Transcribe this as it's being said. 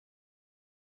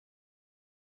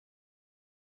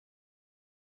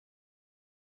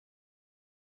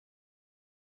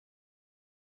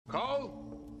Cole,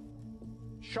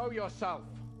 show yourself.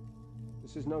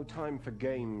 This is no time for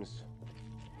games.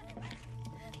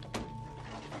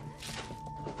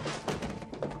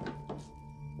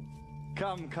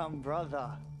 Come, brother.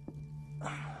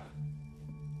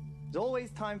 There's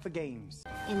always time for games.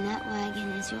 In that wagon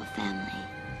is your family.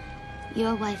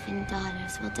 Your wife and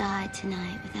daughters will die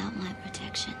tonight without my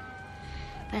protection.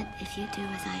 But if you do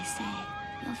as I say,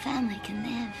 your family can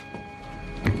live.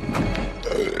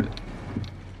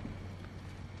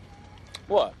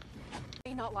 What?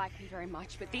 May not like me very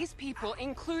much, but these people,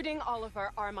 including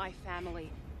Oliver, are my family.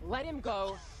 Let him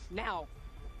go now.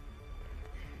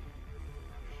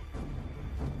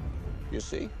 You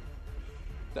see?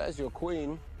 There's your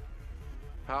queen.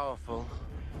 Powerful,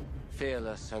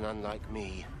 fearless, and unlike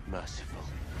me, merciful.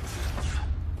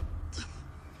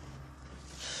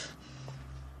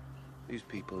 These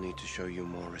people need to show you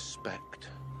more respect.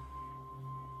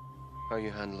 How you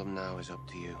handle them now is up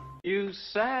to you. You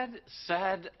sad,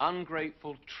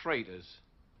 ungrateful traitors.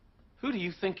 Who do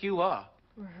you think you are?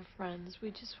 We're her friends. We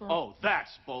just want... Oh,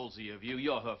 that's ballsy of you.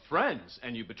 You're her friends,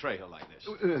 and you betray her like this.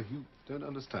 You don't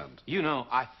understand. You know,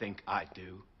 I think I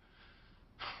do.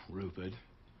 Rupert,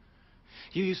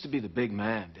 you used to be the big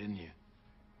man, didn't you?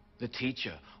 The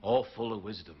teacher, all full of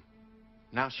wisdom.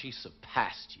 Now she's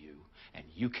surpassed you, and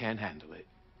you can't handle it.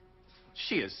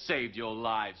 She has saved your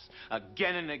lives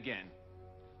again and again.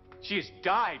 She has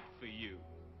died for you.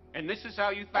 And this is how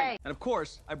you think. And of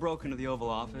course, I broke into the Oval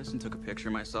Office and took a picture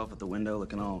of myself at the window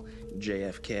looking all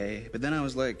JFK. But then I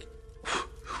was like,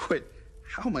 wait,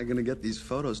 how am I gonna get these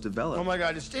photos developed? Oh my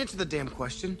God, just answer the damn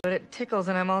question. But it tickles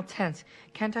and I'm all tense.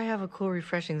 Can't I have a cool,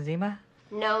 refreshing Zima?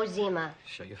 No Zima.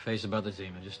 Shut your face about the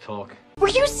Zima, just talk. Were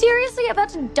you seriously about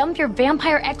to dump your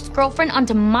vampire ex-girlfriend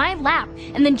onto my lap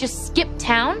and then just skip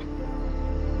town?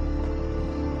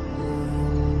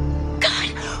 God,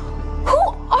 who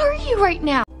are you right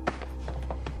now?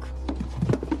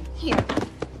 Here.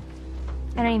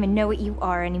 I don't even know what you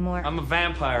are anymore. I'm a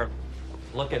vampire.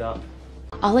 Look it up.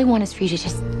 All I want is for you to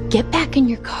just get back in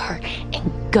your car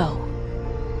and go.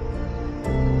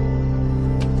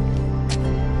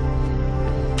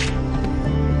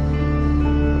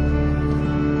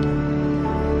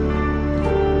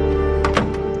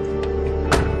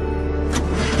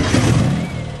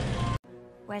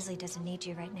 Wesley doesn't need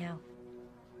you right now.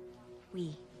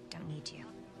 We don't need you.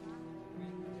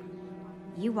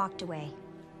 You walked away.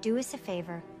 Do us a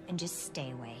favor and just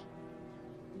stay away.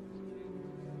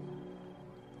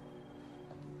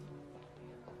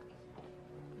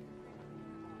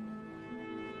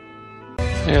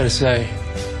 I gotta say,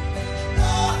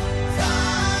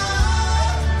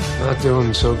 not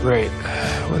doing so great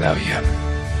without you.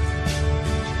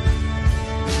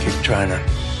 Keep trying to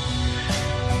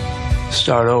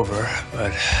start over,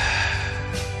 but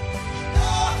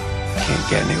can't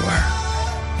get anywhere.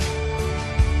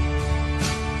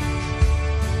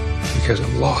 Because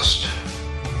I'm lost,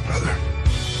 brother.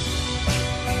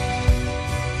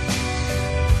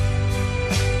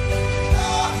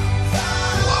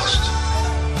 I'm lost.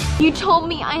 You told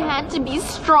me I had to be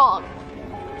strong.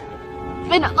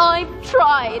 And I've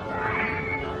tried.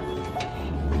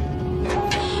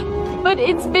 But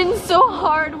it's been so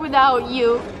hard without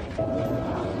you.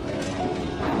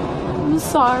 I'm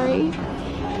sorry.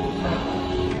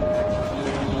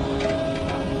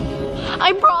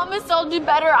 I promise I'll do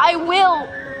better. I will.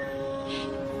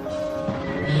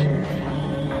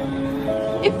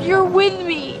 If you're with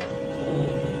me.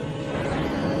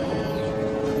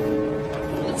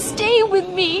 Stay with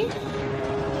me.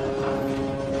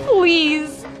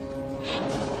 Please.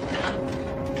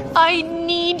 I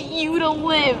need you to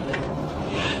live.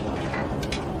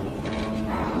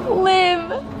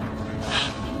 Live.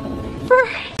 For...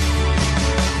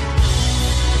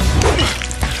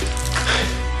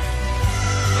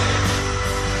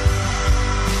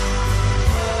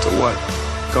 So what?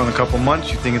 Gone a couple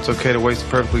months, you think it's okay to waste a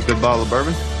perfectly good bottle of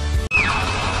bourbon?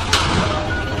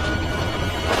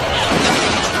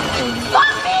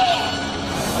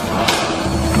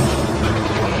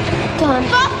 Dawn.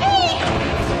 Buffy!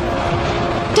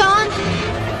 Dawn!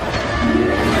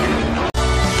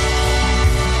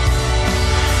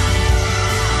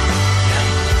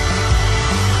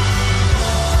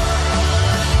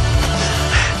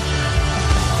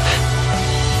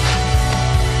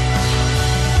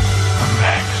 I'm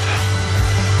vexed.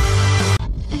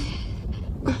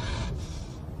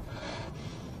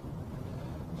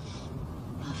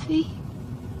 Buffy?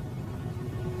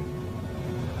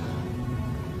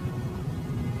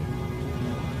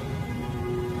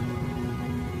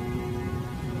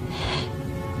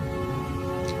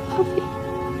 Buffy.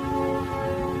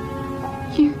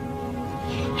 You're...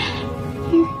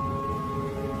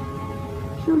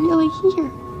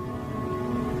 here.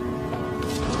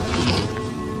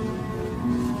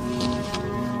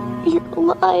 You're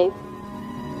alive.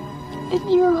 And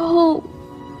you're home.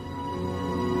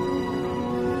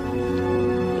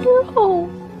 You're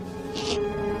home.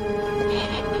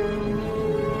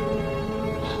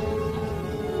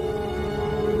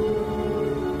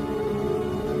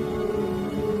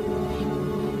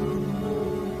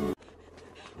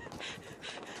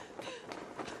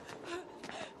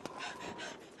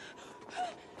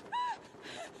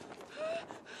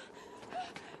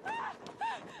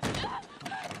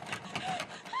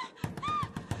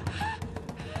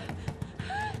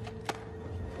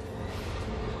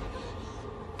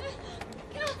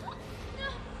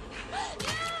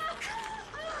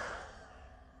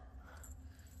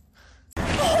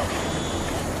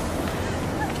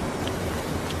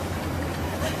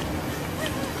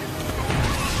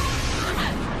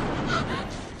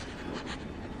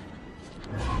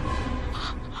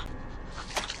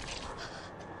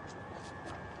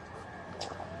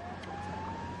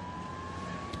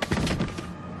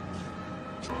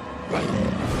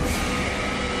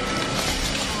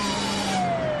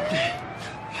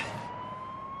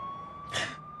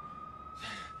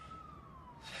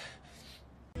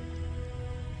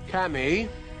 Cammy,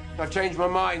 I've changed my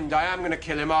mind. I am going to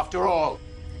kill him after all.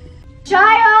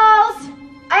 Giles!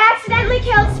 I accidentally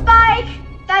killed Spike!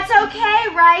 That's okay,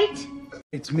 right?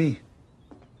 It's me.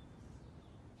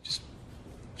 Just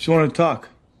want to talk.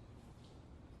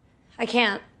 I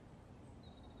can't.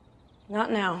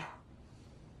 Not now.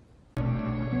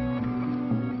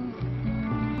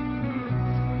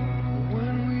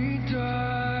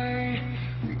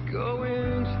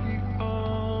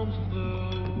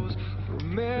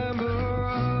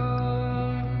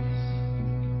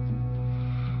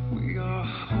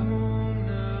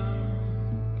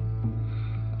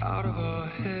 Out of our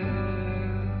heads,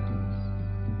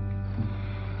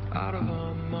 out of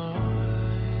our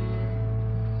minds,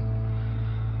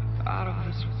 out of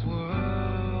this world.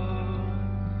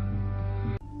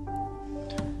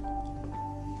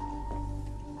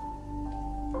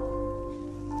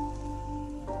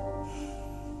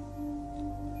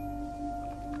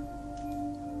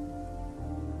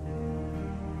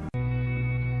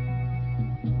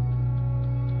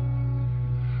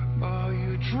 Are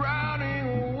you drowning?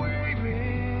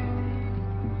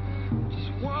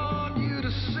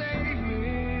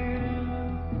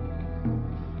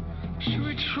 Should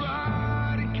we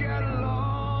try to get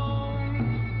along?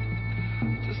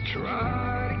 Just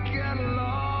try to get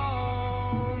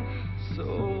along. So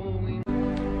we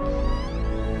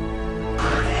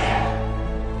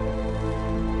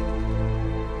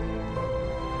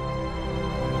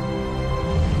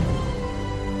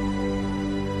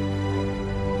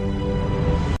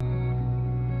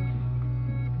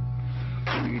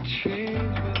change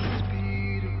by the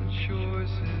speed of the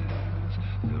choices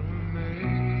that we make.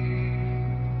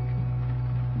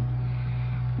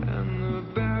 And the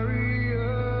barriers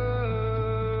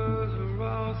are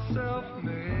all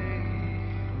self-made.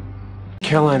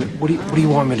 Caroline, what do you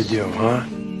want me to do, huh?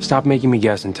 Stop making me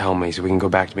guess and tell me so we can go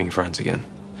back to being friends again.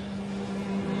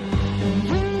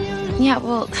 Yeah,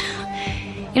 well,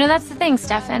 you know, that's the thing,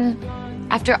 Stefan.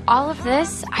 After all of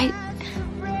this, I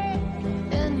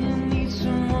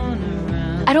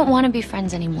don't want to be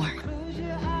friends anymore.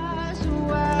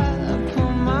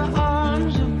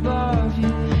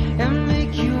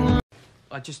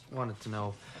 I just wanted to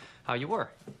know how you were.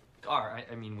 I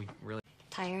mean, we really...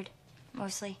 Tired,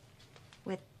 mostly.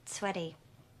 With sweaty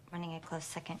running a close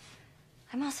second.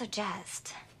 I'm also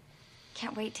jazzed.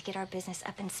 Can't wait to get our business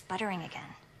up and sputtering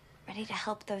again. Ready to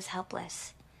help those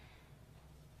helpless.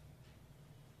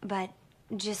 But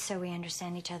just so we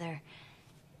understand each other,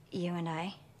 you and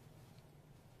I,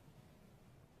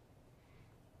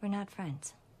 we're not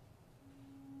friends.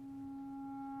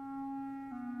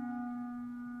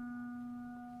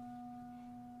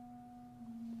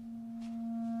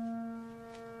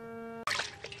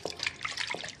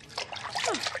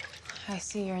 I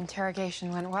see your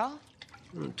interrogation went well.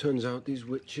 It turns out these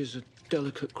witches are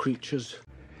delicate creatures.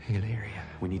 Hilaria,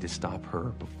 we need to stop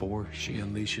her before she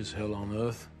unleashes hell on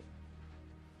Earth.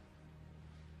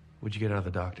 What'd you get out of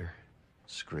the doctor?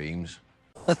 Screams.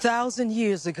 1,000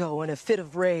 years ago, in a fit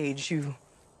of rage, you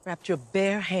wrapped your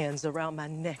bare hands around my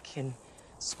neck and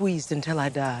squeezed until I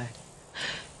died.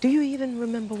 Do you even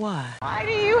remember why? Why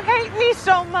do you hate me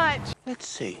so much? Let's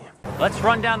see. Let's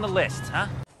run down the list, huh?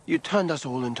 You turned us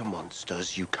all into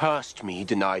monsters. You cursed me,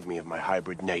 denied me of my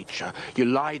hybrid nature. You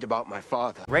lied about my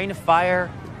father. Rain of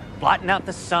fire, blotting out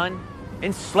the sun,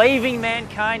 enslaving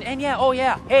mankind, and yeah, oh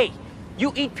yeah, hey,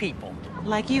 you eat people.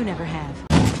 Like you never have.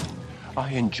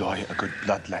 I enjoy a good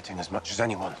bloodletting as much as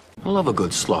anyone. I love a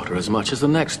good slaughter as much as the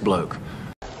next bloke.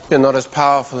 You're not as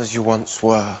powerful as you once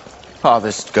were,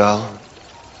 Harvest Girl.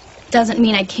 Doesn't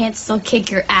mean I can't still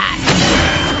kick your ass.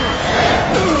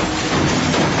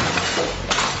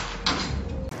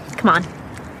 Come on.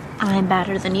 I'm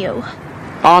better than you.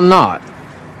 I'm not.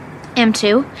 Am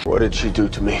too. What did she do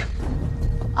to me?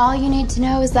 All you need to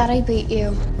know is that I beat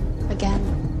you. Again.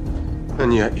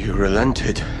 And yet you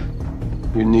relented.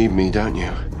 You need me, don't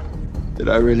you? Did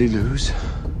I really lose?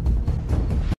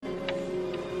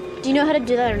 Do you know how to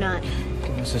do that or not?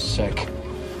 Give us a sec.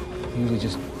 Usually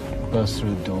just burst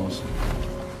through the doors.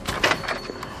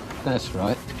 That's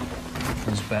right.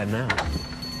 What's bad now?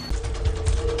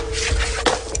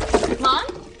 Mom?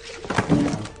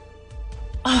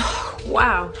 Oh,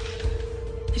 wow.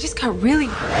 I just got really...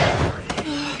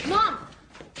 Mom!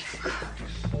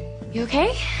 You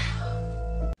okay?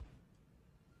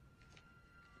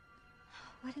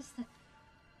 What is that?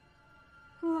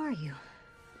 Who are you?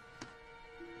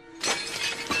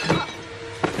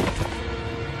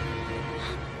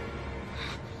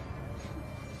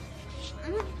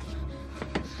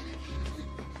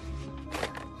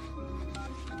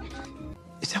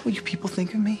 Is that what you people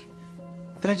think of me?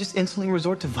 That I just instantly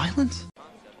resort to violence? I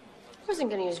wasn't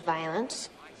gonna use violence.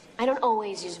 I don't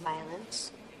always use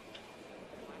violence.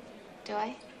 Do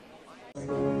I?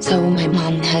 So my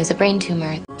mom has a brain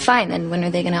tumor. Fine, then when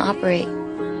are they gonna operate?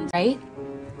 Right?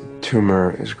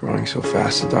 Tumor is growing so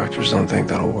fast the doctors don't think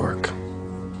that'll work.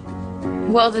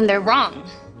 Well, then they're wrong.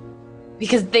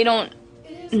 Because they don't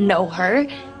know her.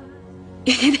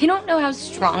 They don't know how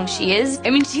strong she is.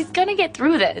 I mean, she's gonna get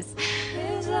through this.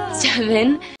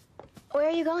 Seven. Where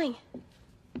are you going?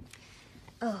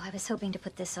 Oh, I was hoping to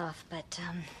put this off, but,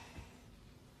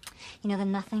 you know the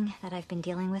nothing that I've been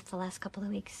dealing with the last couple of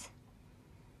weeks?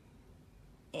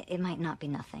 It might not be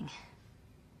nothing.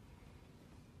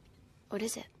 What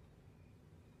is it?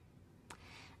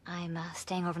 I'm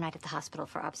staying overnight at the hospital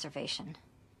for observation.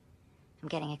 I'm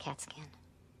getting a CAT scan.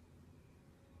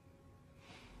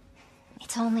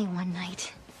 It's only one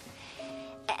night.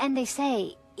 And they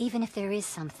say, even if there is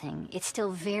something, it's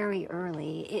still very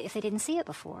early if they didn't see it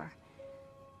before.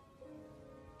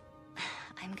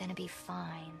 I'm gonna be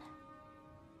fine.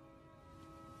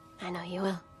 I know you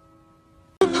will.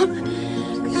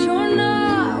 'Cause you're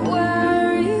not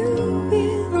where you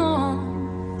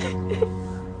belong.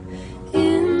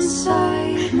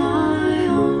 Inside my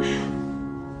own.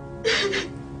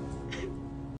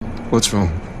 What's wrong?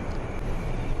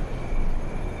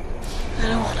 I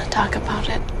don't want to talk about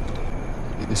it.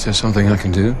 Is there something I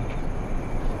can do?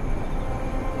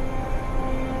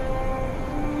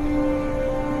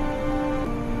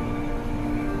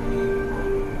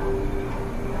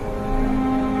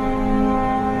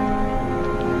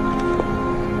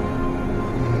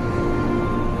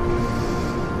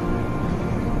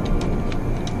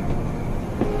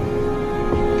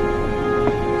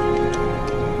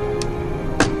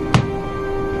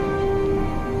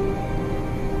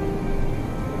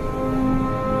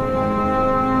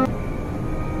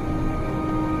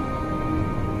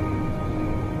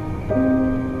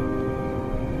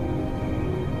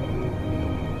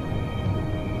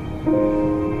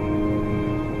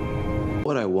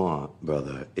 What I want,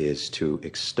 brother, is to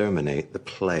exterminate the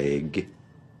plague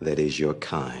that is your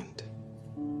kind.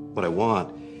 What I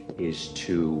want is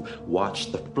to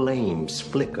watch the flames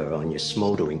flicker on your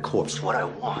smoldering corpse. What I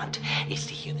want is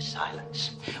to hear the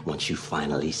silence once you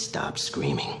finally stop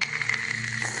screaming.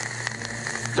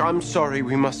 I'm sorry,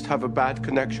 we must have a bad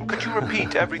connection. Could you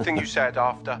repeat everything you said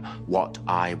after what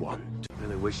I want? I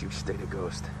really wish you stayed a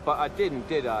ghost. But I didn't,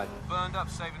 did I? Burned up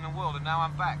saving the world, and now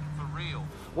I'm back, for real.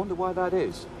 Wonder why that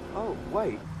is. Oh,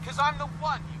 wait. Because I'm the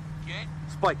one, you get.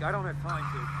 Spike, I don't have time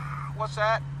to... What's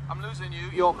that? I'm losing you.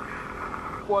 You're...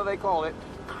 What do they call it?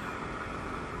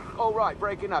 Oh, right,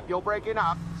 breaking up. You're breaking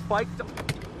up. Spike,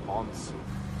 Ons.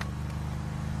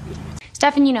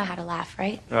 Stefan, you know how to laugh,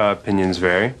 right? Opinions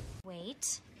vary.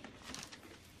 Wait.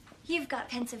 You've got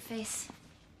pensive face.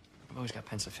 I've always got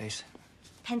pensive face.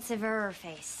 Pensiver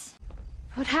face.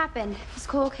 What happened? Is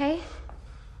Cole okay?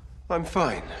 I'm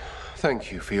fine.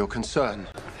 Thank you for your concern.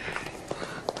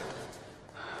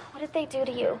 What did they do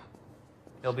to you?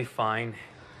 They'll be fine.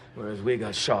 Whereas we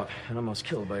got shot and almost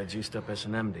killed by a juiced-up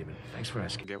S&M demon. Thanks for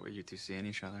asking. I get what you two see in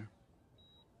each other.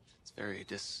 It's very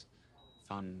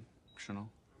dysfunctional.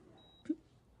 You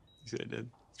see what I did?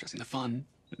 Stressing the fun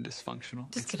and dysfunctional.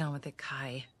 Just get on with it,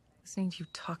 Kai. Listening to you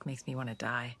talk makes me want to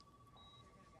die.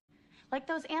 Like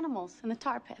those animals in the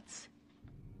tar pits.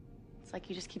 It's like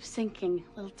you just keep sinking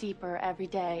a little deeper every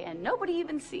day and nobody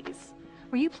even sees.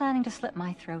 Were you planning to slit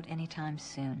my throat anytime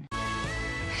soon?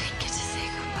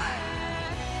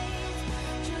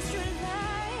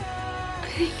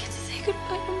 I didn't get to say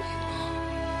goodbye to my mom.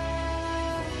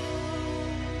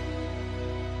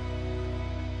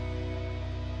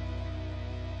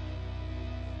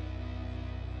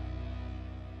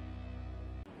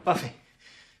 Buffy,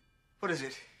 what is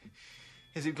it?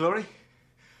 Is it Glory?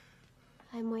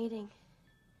 I'm waiting.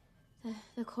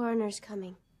 The coroner's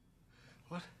coming.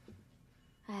 What?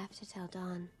 I have to tell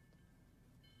Dawn.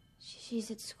 She's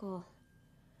at school.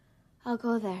 I'll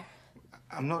go there.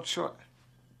 I'm not sure.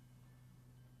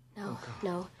 No,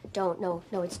 no, don't, no,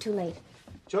 it's too late.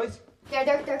 Joyce?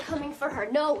 They're coming for her.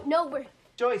 No, we're...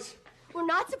 Joyce! We're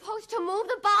not supposed to move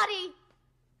the body!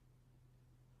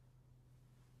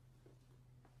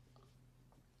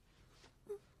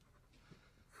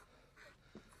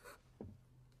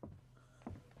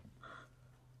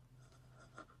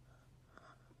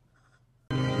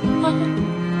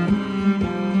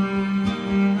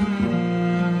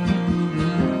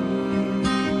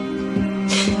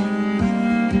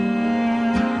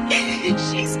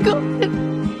 She's gone.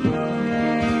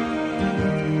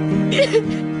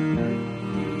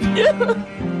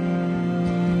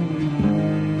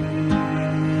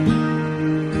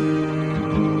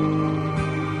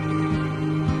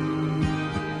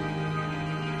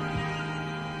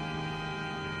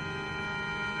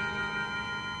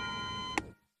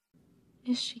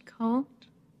 Is she cold?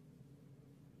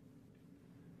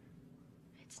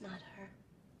 It's not her.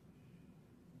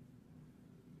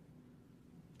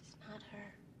 It's not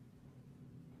her.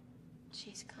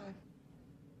 She's gone.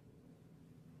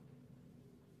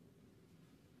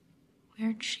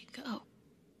 Where'd she go?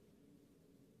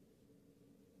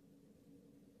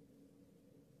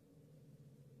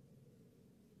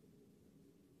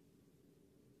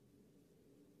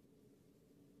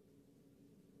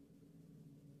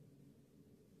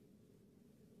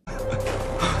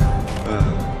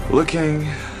 Looking,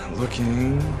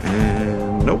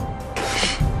 and nope.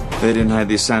 They didn't hide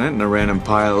the assignment in a random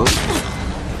pile of...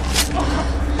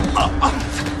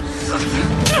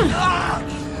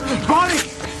 Bonnie!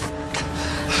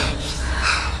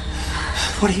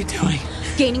 What are you doing?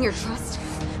 Gaining your trust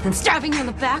and stabbing you in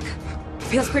the back?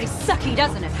 Feels pretty sucky,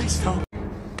 doesn't it? Please don't.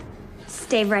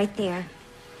 Stay right there.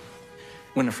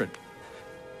 Winifred.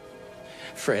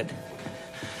 Fred.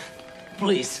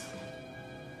 Please.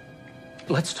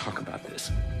 Let's talk about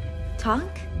this. Talk?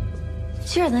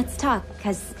 Sure, let's talk,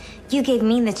 because you gave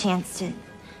me the chance to...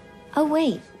 Oh,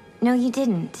 wait. No, you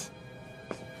didn't.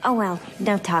 Oh, well,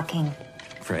 no talking.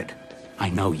 Fred, I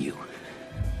know you.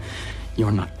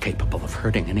 You're not capable of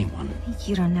hurting anyone.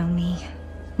 You don't know me.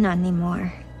 Not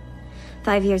anymore.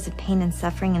 5 years of pain and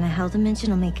suffering in a hell dimension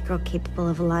will make a girl capable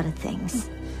of a lot of things.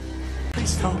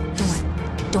 Please don't.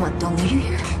 Don't leave you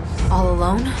here? All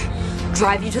alone?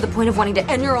 Drive you to the point of wanting to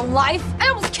end your own life? I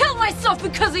almost killed myself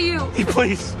because of you! Hey,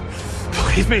 please.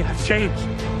 Believe me, I've changed.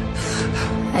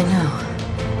 I know.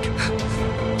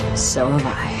 So have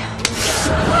I.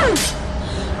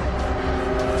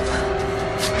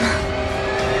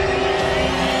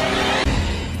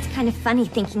 It's kind of funny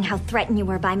thinking how threatened you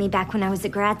were by me back when I was a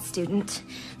grad student.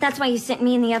 That's why you sent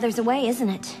me and the others away, isn't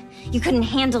it? You couldn't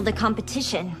handle the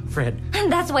competition. Fred.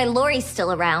 And that's why Lori's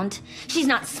still around. She's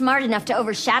not smart enough to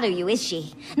overshadow you, is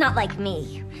she? Not like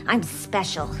me. I'm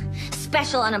special.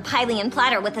 Special on a Pylean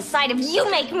platter with a side of you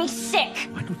make me sick!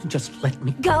 Why don't you just let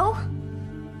me go?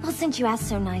 Well, since you asked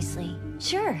so nicely,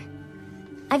 sure.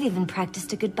 I've even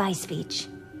practiced a goodbye speech.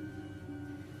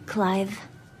 Clive,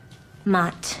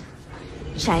 Mott,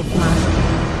 Shive Ma,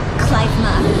 Clive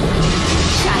Ma,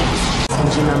 Shive.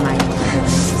 Sanjima Mai.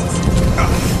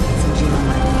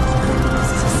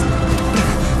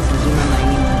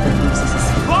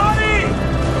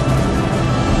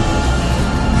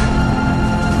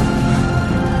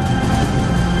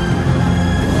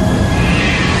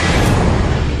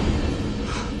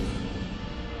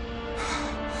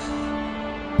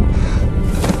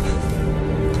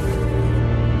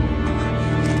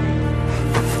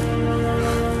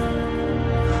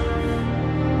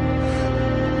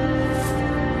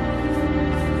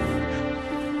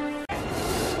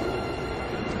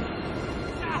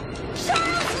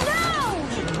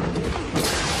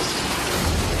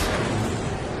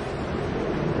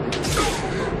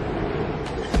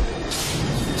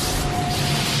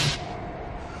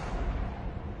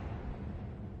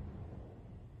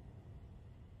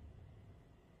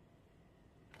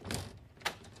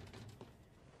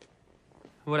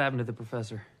 What happened to the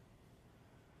professor?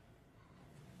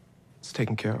 It's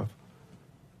taken care of.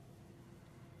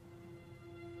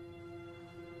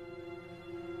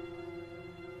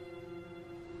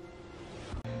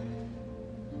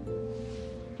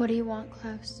 What do you want,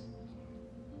 Klaus?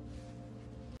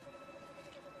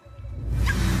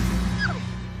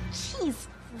 Please,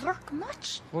 lurk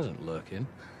much? I wasn't lurking.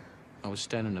 I was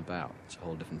standing about. It's a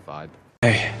whole different vibe.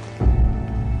 Hey,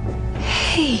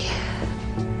 Hey.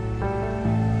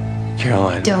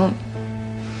 Caroline. Don't.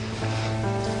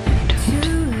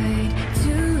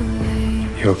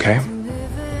 You okay?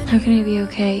 How can I be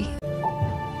okay?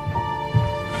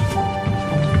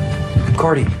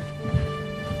 Cardi.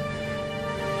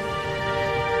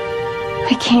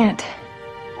 I can't.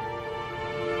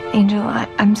 Angel,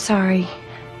 I'm sorry.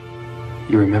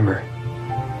 You remember?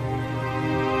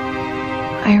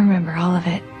 I remember all of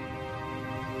it.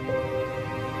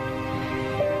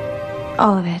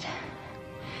 All of it.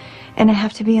 And I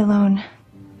have to be alone.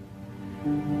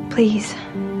 Please.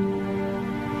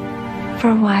 For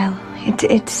a while.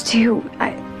 It's too...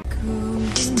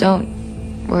 Just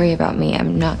don't worry about me.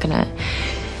 I'm not gonna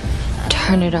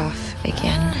turn it off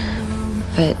again.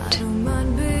 But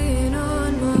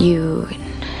you and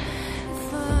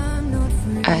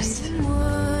us,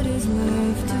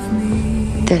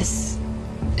 this,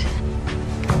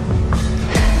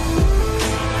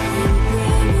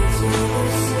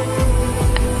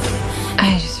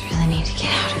 I just really need to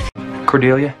get out of here.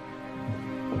 Cordelia?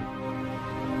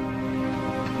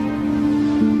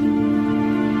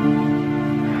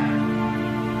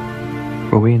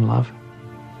 Were we in love?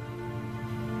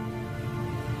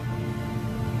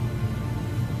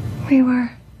 We were.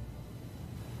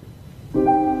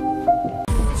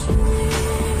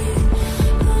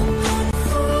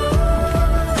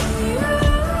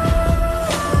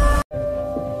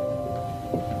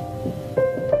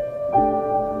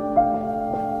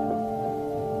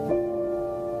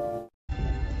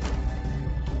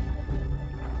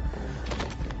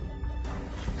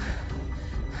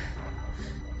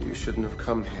 You shouldn't have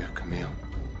come here, Camille.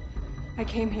 I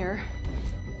came here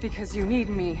because you need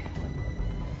me.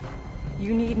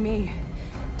 You need me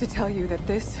to tell you that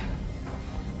this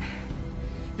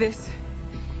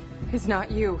is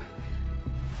not you.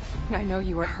 And I know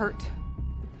you are hurt.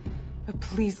 But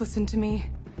please listen to me.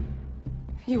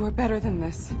 You are better than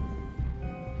this.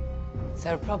 Is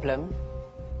there a problem?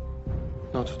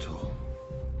 Not at all.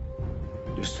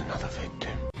 Just another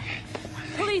victim.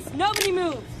 Police, nobody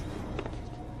moves!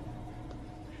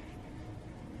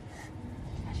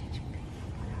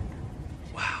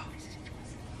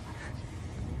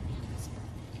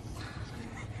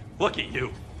 Look at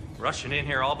you, rushing in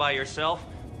here all by yourself.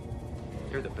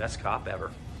 You're the best cop ever.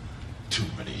 Too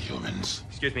many humans.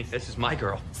 Excuse me, this is my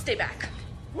girl. Stay back.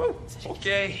 Woo,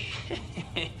 okay.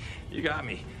 You got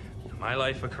me. My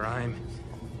life of crime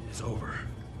is over.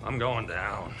 I'm going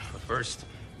down. But first,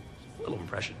 a little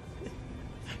impression.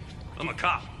 I'm a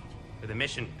cop with a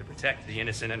mission to protect the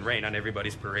innocent and rain on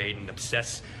everybody's parade and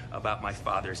obsess about my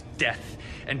father's death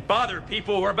and bother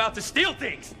people who are about to steal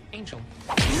things. Angel.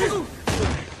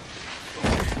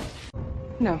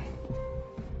 No.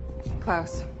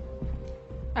 Klaus,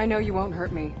 I know you won't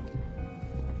hurt me.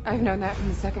 I've known that from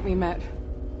the second we met.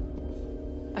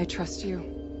 I trust you.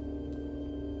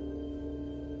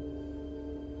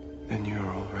 Then you're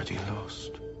already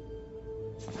lost.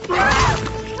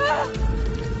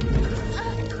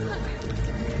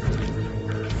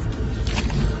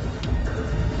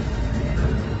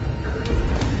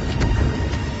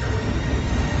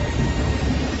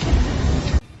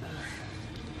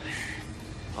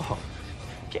 Oh,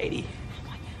 Katie.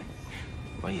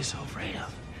 What are you so afraid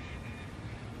of?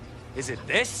 Is it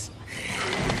this?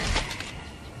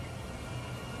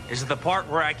 Is it the part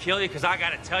where I kill you? Because I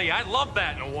gotta tell you, I love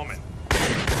that in a woman.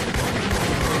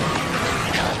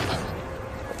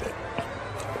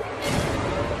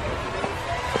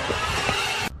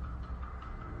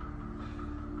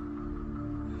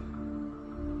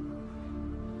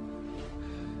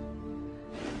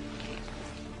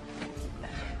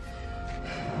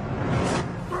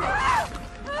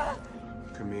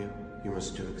 Camille, you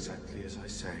must do exactly as I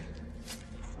say.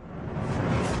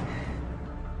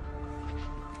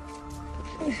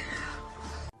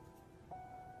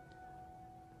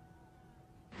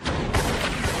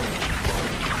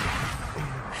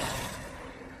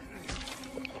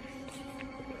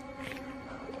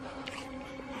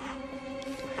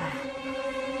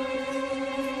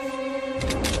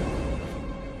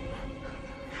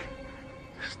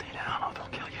 Stay down or they'll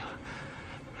kill you.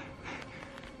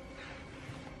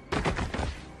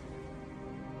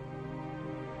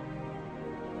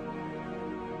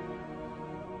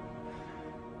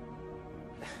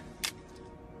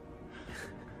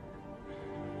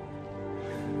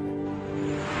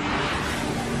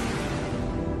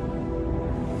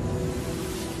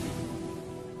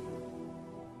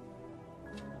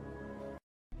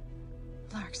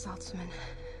 Lark Saltzman,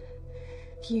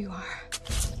 you are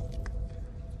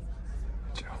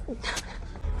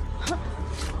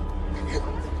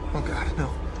Oh, God, no.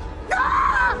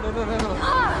 No, no, no, no.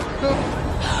 No.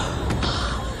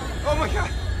 Oh, my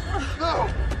God. No.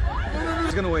 I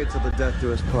was gonna wait till the death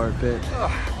do us part bit,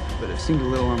 but it seemed a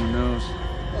little on the nose.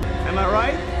 Am I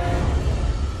right?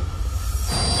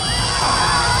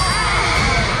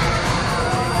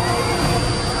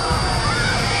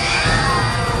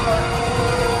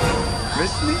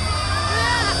 Miss me?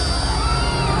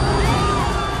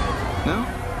 No?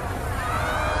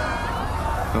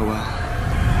 Oh, well.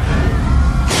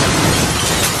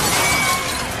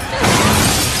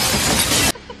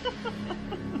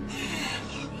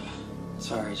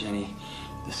 Sorry, Jenny.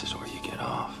 This is where you get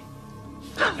off.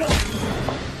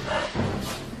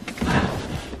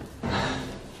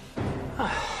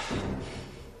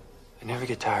 I never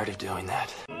get tired of doing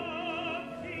that.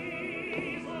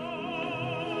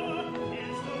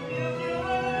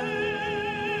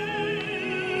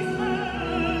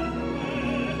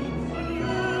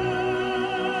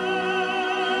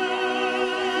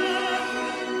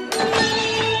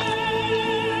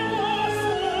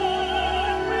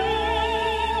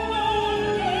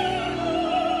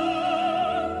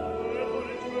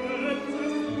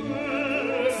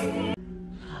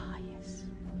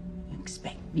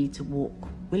 Me to walk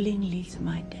willingly to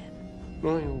my death.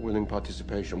 Well, your willing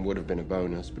participation would have been a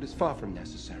bonus, but it's far from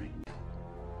necessary.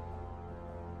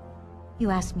 You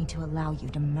asked me to allow you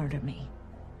to murder me.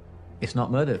 It's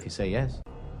not murder if you say yes.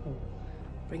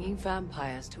 Bringing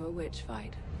vampires to a witch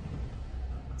fight.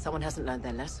 Someone hasn't learned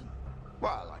their lesson.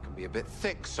 Well, I can be a bit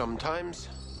thick sometimes.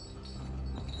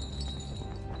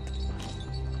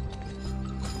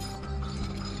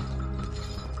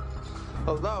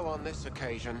 Although on this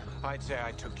occasion, I'd say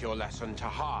I took your lesson to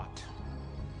heart.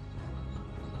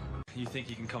 You think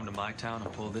you can come to my town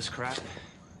and pull this crap?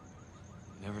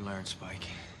 Never learn, Spike.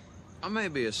 I may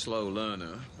be a slow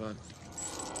learner, but...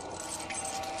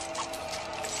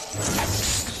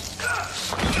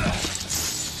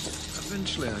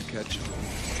 eventually I catch on.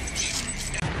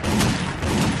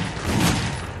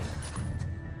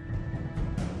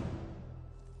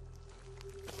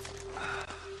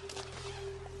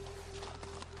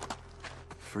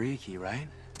 Freaky, right?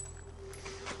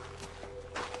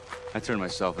 I turned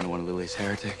myself into one of Lily's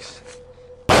heretics.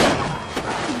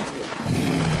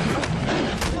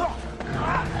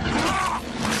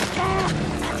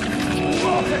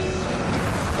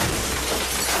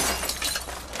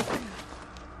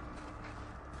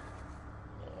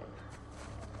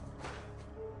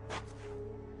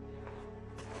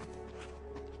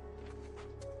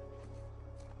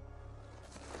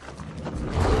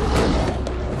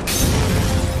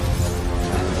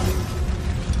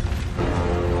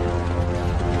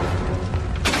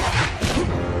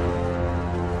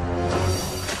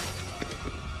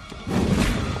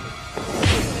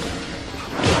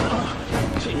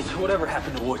 Whatever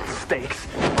happened to wood stakes?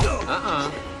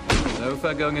 No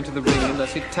fair going into the ring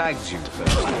unless it tags you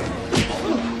first.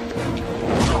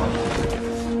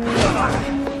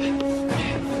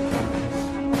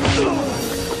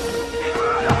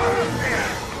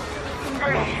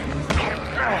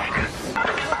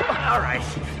 All right,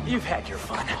 you've had your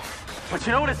fun. But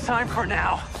you know what it's time for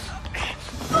now?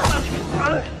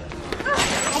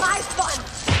 My fun!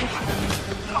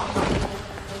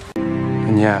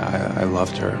 And yeah, I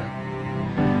loved her.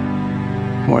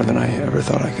 More than I ever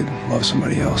thought I could love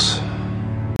somebody else.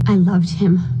 I loved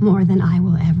him more than I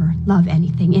will ever love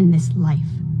anything in this life.